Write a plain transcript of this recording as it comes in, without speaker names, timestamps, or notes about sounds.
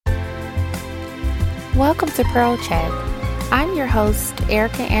Welcome to Pearl Check. I'm your host,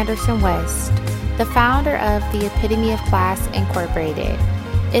 Erica Anderson West, the founder of the Epitome of Class Incorporated.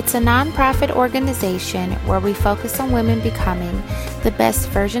 It's a nonprofit organization where we focus on women becoming the best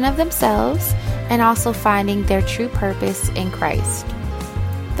version of themselves and also finding their true purpose in Christ.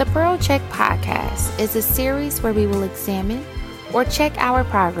 The Pearl Check podcast is a series where we will examine or check our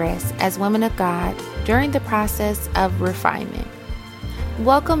progress as women of God during the process of refinement.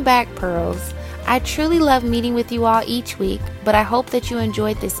 Welcome back, Pearls. I truly love meeting with you all each week, but I hope that you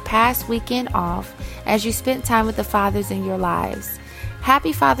enjoyed this past weekend off as you spent time with the fathers in your lives.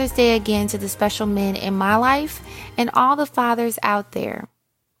 Happy Father's Day again to the special men in my life and all the fathers out there.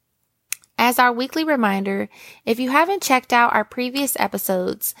 As our weekly reminder, if you haven't checked out our previous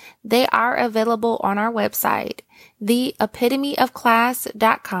episodes, they are available on our website,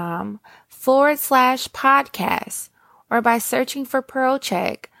 theepitomeofclass.com/podcast, or by searching for Pearl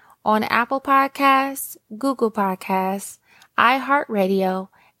Check on Apple Podcasts, Google Podcasts, iHeartRadio,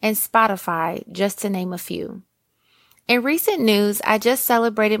 and Spotify, just to name a few. In recent news, I just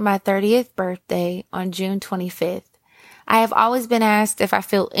celebrated my 30th birthday on June 25th. I have always been asked if I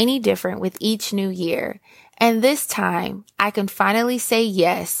feel any different with each new year, and this time I can finally say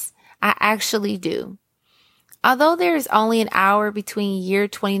yes, I actually do. Although there is only an hour between year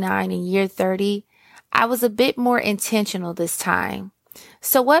 29 and year 30, I was a bit more intentional this time.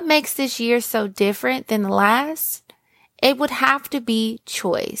 So what makes this year so different than the last? It would have to be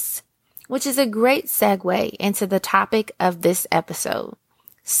choice, which is a great segue into the topic of this episode.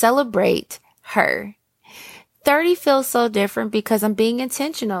 Celebrate her. 30 feels so different because I'm being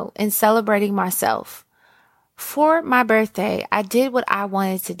intentional in celebrating myself. For my birthday, I did what I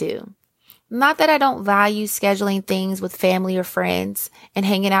wanted to do. Not that I don't value scheduling things with family or friends and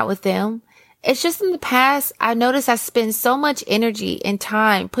hanging out with them. It's just in the past, I noticed I spend so much energy and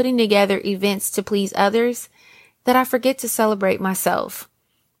time putting together events to please others that I forget to celebrate myself.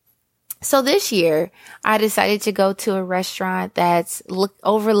 So this year, I decided to go to a restaurant that's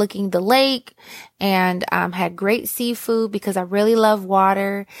overlooking the lake and had great seafood because I really love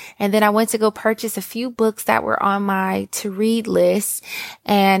water. And then I went to go purchase a few books that were on my to-read list.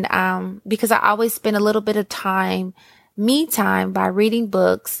 And because I always spend a little bit of me time by reading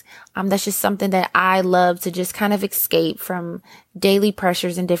books. That's just something that I love to just kind of escape from daily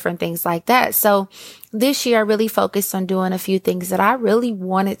pressures and different things like that. So this year I really focused on doing a few things that I really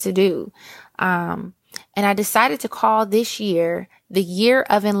wanted to do. And I decided to call this year the Year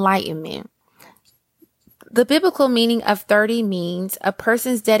of Enlightenment. The biblical meaning of 30 means a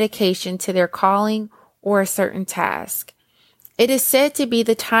person's dedication to their calling or a certain task. It is said to be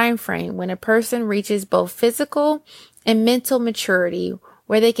the time frame when a person reaches both physical and mental maturity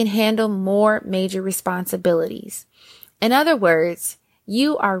where they can handle more major responsibilities. In other words,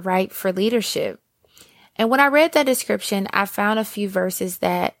 you are ripe for leadership. And when I read that description, I found a few verses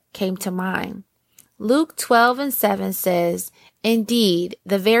that came to mind. Luke 12:7 says, "Indeed,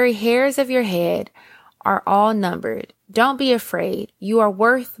 the very hairs of your head are all numbered. Don't be afraid. You are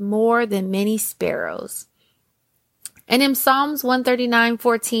worth more than many sparrows." And in Psalms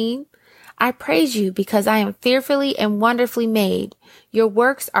 139:14, "I praise you because I am fearfully and wonderfully made. Your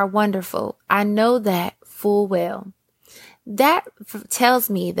works are wonderful. I know that full well." That tells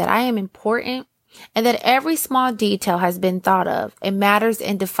me that I am important and that every small detail has been thought of and matters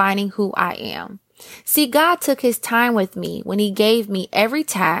in defining who I am. See, God took his time with me when he gave me every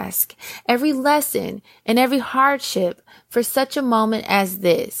task, every lesson, and every hardship for such a moment as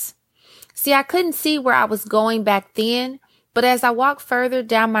this. See, I couldn't see where I was going back then, but as I walked further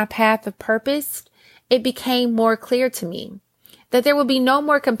down my path of purpose, it became more clear to me that there would be no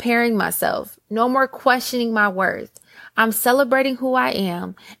more comparing myself, no more questioning my worth. I'm celebrating who I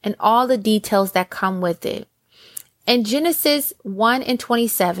am and all the details that come with it. In Genesis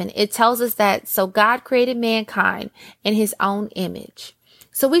 1:27, it tells us that so God created mankind in his own image.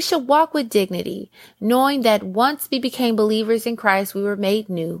 So we should walk with dignity, knowing that once we became believers in Christ, we were made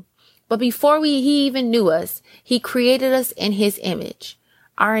new. But before he even knew us, he created us in his image.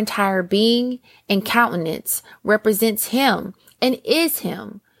 Our entire being and countenance represents him and is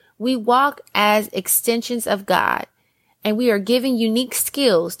him. We walk as extensions of God, and we are given unique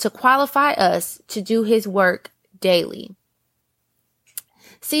skills to qualify us to do his work daily.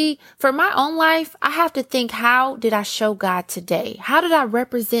 See, for my own life, I have to think, how did I show God today? How did I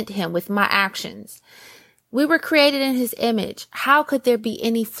represent him with my actions? We were created in his image. How could there be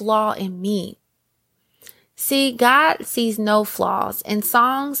any flaw in me? See, God sees no flaws. In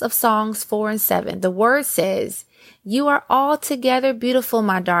Songs of Songs 4:7, the word says, "You are altogether beautiful,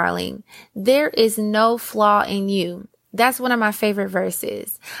 my darling. There is no flaw in you." That's one of my favorite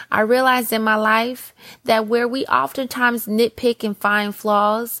verses. I realized in my life that where we oftentimes nitpick and find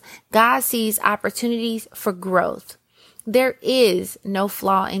flaws, God sees opportunities for growth. There is no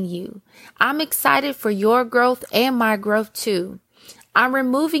flaw in you. I'm excited for your growth and my growth too. I'm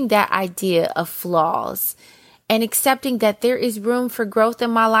removing that idea of flaws and accepting that there is room for growth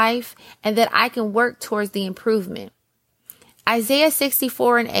in my life and that I can work towards the improvement. Isaiah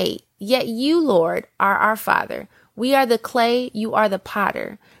 64:8. Yet you, Lord, are our Father. We are the clay, you are the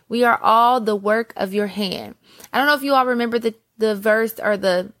potter. We are all the work of your hand. I don't know if you all remember the verse or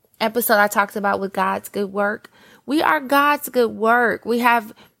the episode I talked about with God's good work. We are God's good work. We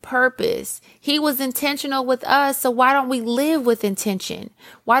have purpose. He was intentional with us. So why don't we live with intention?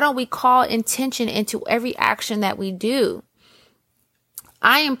 Why don't we call intention into every action that we do?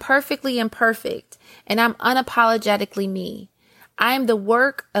 I am perfectly imperfect and I'm unapologetically me. I am the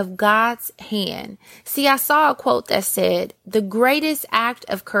work of God's hand. See, I saw a quote that said, the greatest act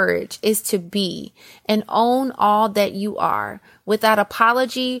of courage is to be and own all that you are without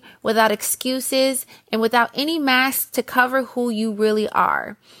apology, without excuses, and without any mask to cover who you really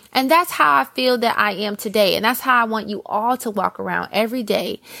are. And that's how I feel that I am today. And that's how I want you all to walk around every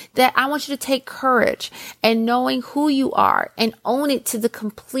day, that I want you to take courage and knowing who you are and own it to the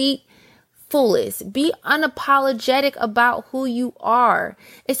complete fullest. Be unapologetic about who you are,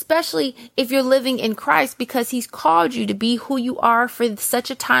 especially if you're living in Christ, because he's called you to be who you are for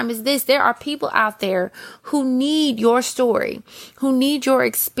such a time as this. There are people out there who need your story, who need your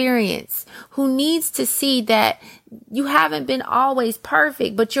experience, who needs to see that you haven't been always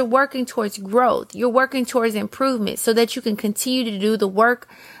perfect, but you're working towards growth. You're working towards improvement so that you can continue to do the work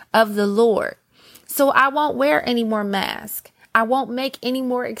of the Lord. So I won't wear any more masks. I won't make any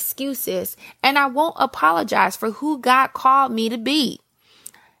more excuses, and I won't apologize for who God called me to be.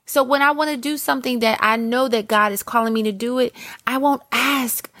 So when I want to do something that I know that God is calling me to do it, I won't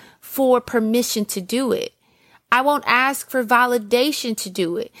ask for permission to do it. I won't ask for validation to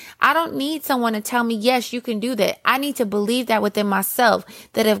do it. I don't need someone to tell me, yes, you can do that. I need to believe that within myself,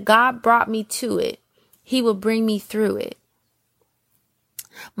 that if God brought me to it, he will bring me through it.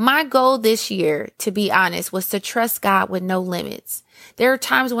 My goal this year, to be honest, was to trust God with no limits. There are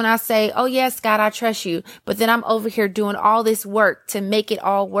times when I say, oh yes, God, I trust you. But then I'm over here doing all this work to make it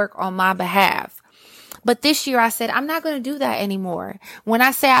all work on my behalf. But this year I said, I'm not going to do that anymore. When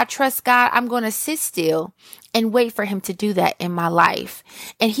I say I trust God, I'm going to sit still and wait for him to do that in my life.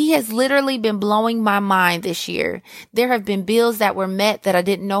 And he has literally been blowing my mind this year. There have been bills that were met that I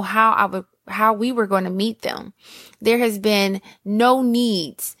didn't know how we were going to meet them. There has been no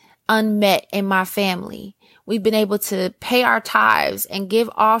needs unmet in my family. We've been able to pay our tithes and give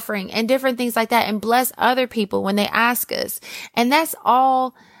offering and different things like that and bless other people when they ask us. And that's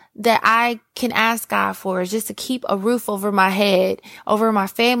all that I can ask God for, is just to keep a roof over my head, over my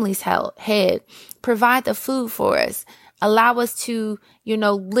family's head, provide the food for us, allow us to,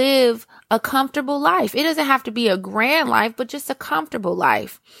 live a comfortable life. It doesn't have to be a grand life, but just a comfortable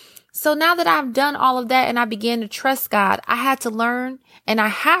life. So now that I've done all of that and I began to trust God, I had to learn and I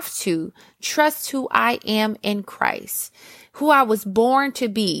have to trust who I am in Christ, who I was born to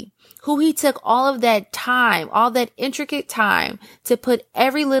be, who he took all of that time, all that intricate time to put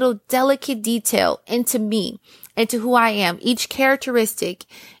every little delicate detail into me, into who I am, each characteristic,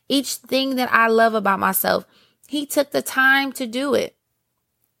 each thing that I love about myself. He took the time to do it.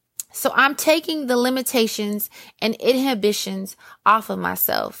 So I'm taking the limitations and inhibitions off of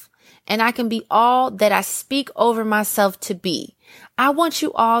myself. And I can be all that I speak over myself to be. I want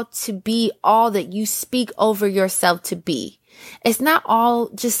you all to be all that you speak over yourself to be. It's not all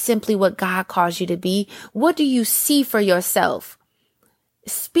just simply what God calls you to be. What do you see for yourself?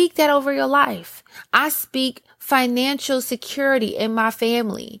 Speak that over your life. I speak financial security in my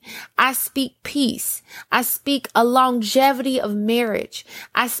family. I speak peace. I speak a longevity of marriage.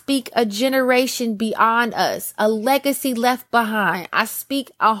 I speak a generation beyond us, a legacy left behind. I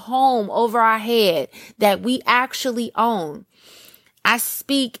speak a home over our head that we actually own. I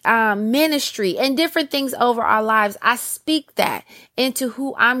speak ministry and different things over our lives. I speak that into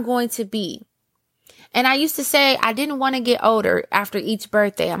who I'm going to be. And I used to say I didn't want to get older after each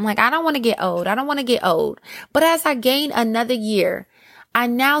birthday. I'm like, I don't want to get old. I don't want to get old. But as I gain another year, I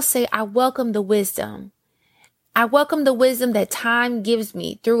now say I welcome the wisdom. I welcome the wisdom that time gives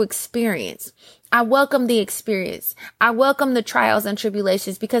me through experience. I welcome the experience. I welcome the trials and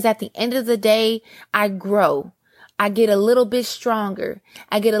tribulations, because at the end of the day, I grow. I get a little bit stronger.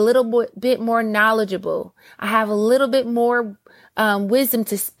 I get a little bit more knowledgeable. I have a little bit more wisdom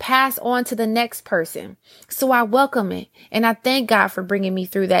to pass on to the next person. So I welcome it. And I thank God for bringing me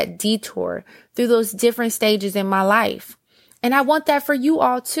through that detour, through those different stages in my life. And I want that for you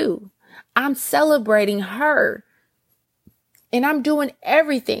all too. I'm celebrating her. And I'm doing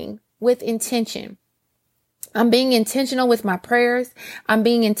everything with intention. I'm being intentional with my prayers. I'm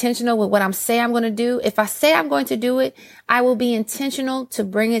being intentional with what I'm saying I'm going to do. If I say I'm going to do it, I will be intentional to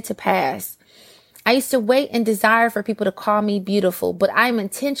bring it to pass. I used to wait and desire for people to call me beautiful, but I'm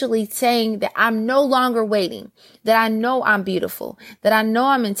intentionally saying that I'm no longer waiting, that I know I'm beautiful, that I know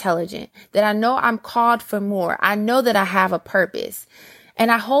I'm intelligent, that I know I'm called for more. I know that I have a purpose.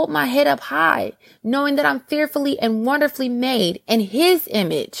 And I hold my head up high, knowing that I'm fearfully and wonderfully made in His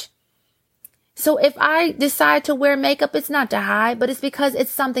image. So if I decide to wear makeup, it's not to hide, but it's because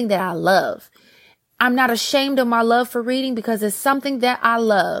it's something that I love. I'm not ashamed of my love for reading because it's something that I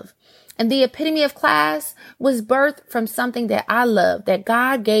love. And the epitome of class was birthed from something that I love, that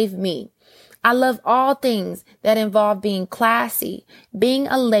God gave me. I love all things that involve being classy, being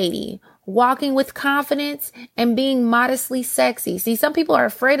a lady, walking with confidence, and being modestly sexy. See, some people are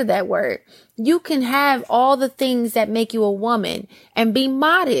afraid of that word. You can have all the things that make you a woman and be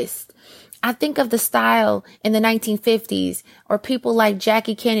modest. I think of the style in the 1950s, or people like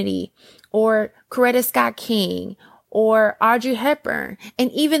Jackie Kennedy, or Coretta Scott King, or Audrey Hepburn, and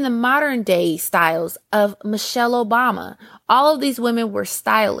even the modern day styles of Michelle Obama. All of these women were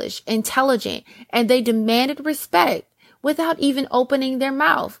stylish, intelligent, and they demanded respect without even opening their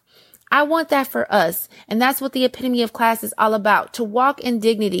mouth. I want that for us. And that's what the epitome of class is all about, to walk in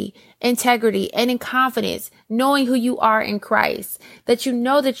dignity, integrity, and in confidence, knowing who you are in Christ, that you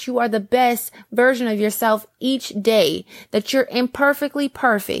know that you are the best version of yourself each day, that you're imperfectly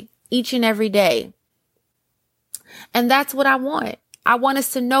perfect each and every day. And that's what I want. I want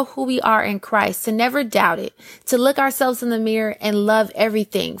us to know who we are in Christ, to never doubt it, to look ourselves in the mirror and love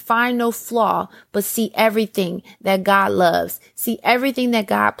everything, find no flaw, but see everything that God loves, see everything that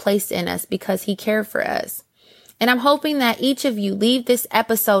God placed in us because He cared for us. And I'm hoping that each of you leave this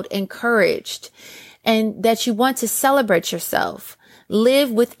episode encouraged and that you want to celebrate yourself.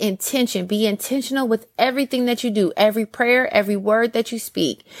 Live with intention. Be intentional with everything that you do, every prayer, every word that you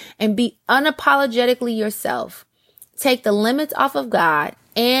speak, and be unapologetically yourself. Take the limits off of God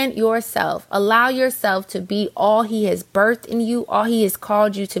and yourself. Allow yourself to be all He has birthed in you, all He has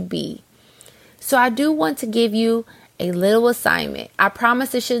called you to be. So I do want to give you a little assignment. I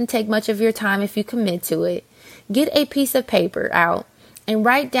promise it shouldn't take much of your time if you commit to it. Get a piece of paper out and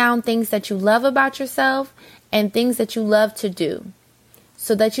write down things that you love about yourself and things that you love to do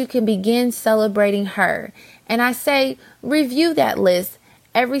so that you can begin celebrating her. And I say, review that list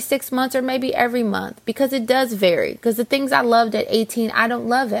every 6 months or maybe every month, because it does vary. Because the things I loved at 18, I don't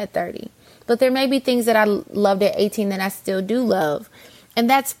love at 30. But there may be things that I loved at 18 that I still do love. And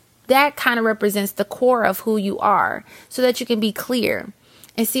that kind of represents the core of who you are, so that you can be clear.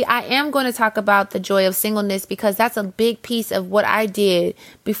 And see, I am going to talk about the joy of singleness because that's a big piece of what I did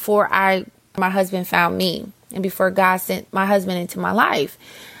before my husband found me and before God sent my husband into my life,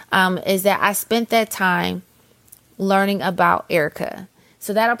 is that I spent that time learning about Erica.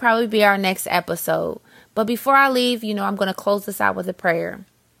 So that'll probably be our next episode. But before I leave, I'm going to close this out with a prayer.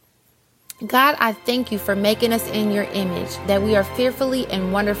 God, I thank you for making us in your image, that we are fearfully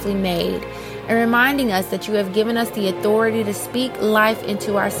and wonderfully made, and reminding us that you have given us the authority to speak life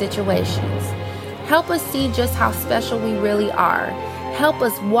into our situations. Help us see just how special we really are. Help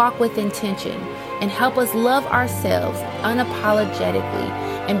us walk with intention, and help us love ourselves unapologetically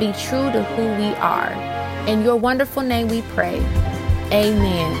and be true to who we are. In your wonderful name we pray.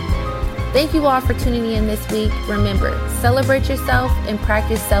 Amen. Thank you all for tuning in this week. Remember, celebrate yourself and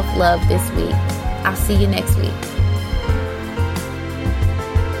practice self-love this week. I'll see you next week.